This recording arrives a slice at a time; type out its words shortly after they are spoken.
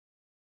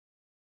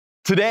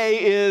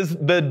Today is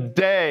the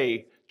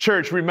day.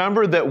 Church,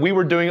 remember that we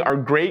were doing our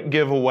great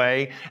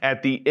giveaway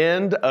at the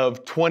end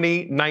of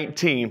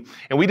 2019.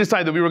 And we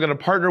decided that we were going to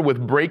partner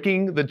with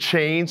Breaking the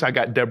Chains. I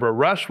got Deborah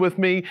Rush with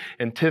me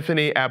and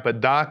Tiffany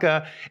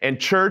Apodaca. And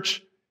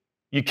church,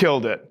 you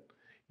killed it.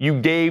 You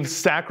gave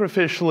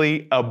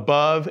sacrificially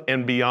above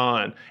and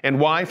beyond. And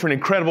why? For an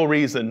incredible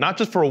reason. Not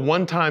just for a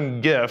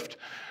one-time gift,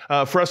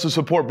 for us to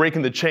support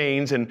Breaking the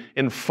Chains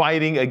and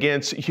fighting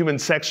against human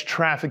sex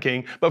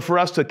trafficking, but for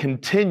us to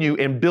continue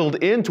and build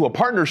into a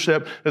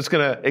partnership that's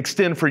going to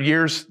extend for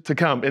years to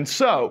come. And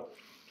so,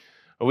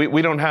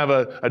 we don't have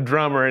a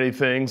drum or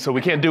anything, so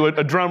we can't do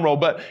a drum roll,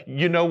 but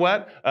you know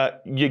what?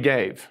 You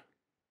gave.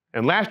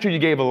 And last year you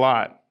gave a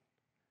lot.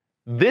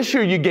 This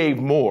year you gave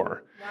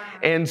more. Wow.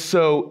 And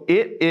so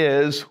it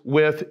is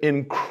with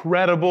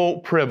incredible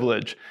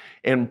privilege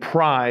and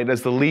pride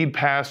as the lead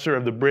pastor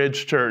of the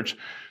Bridge Church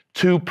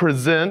to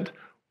present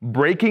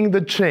Breaking the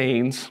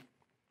Chains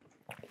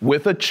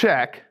with a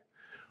check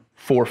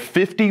for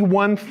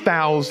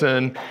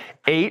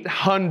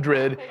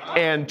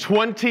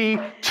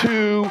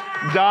 $51,822.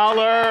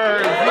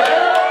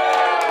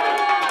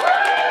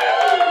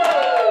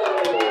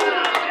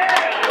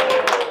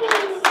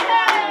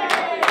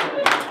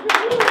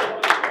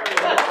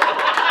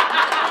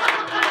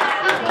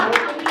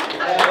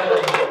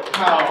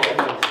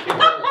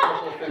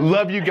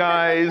 Love you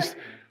guys.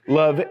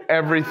 Love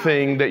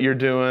everything that you're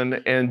doing,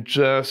 and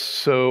just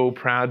so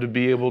proud to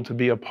be able to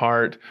be a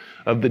part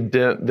of the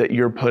dent that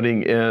you're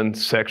putting in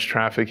sex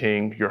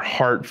trafficking, your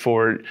heart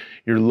for it,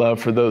 your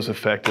love for those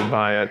affected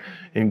by it,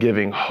 and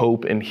giving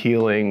hope and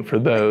healing for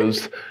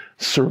those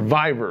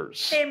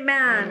survivors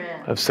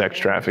of sex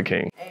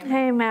trafficking.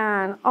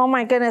 Amen. Oh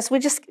my goodness,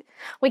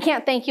 we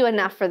can't thank you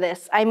enough for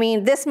this. I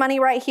mean, this money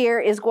right here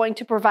is going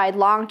to provide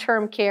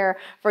long-term care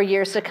for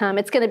years to come.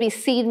 It's going to be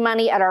seed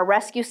money at our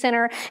rescue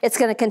center. It's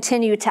going to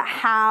continue to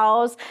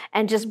house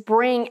and just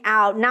bring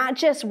out not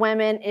just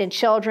women and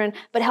children,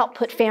 but help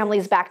put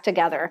families back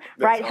together,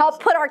 right?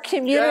 Help put our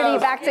community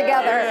back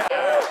together.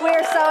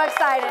 We're so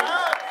excited.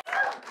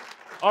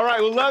 All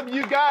right, we love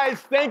you guys.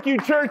 Thank you,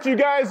 church. You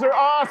guys are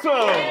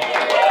awesome.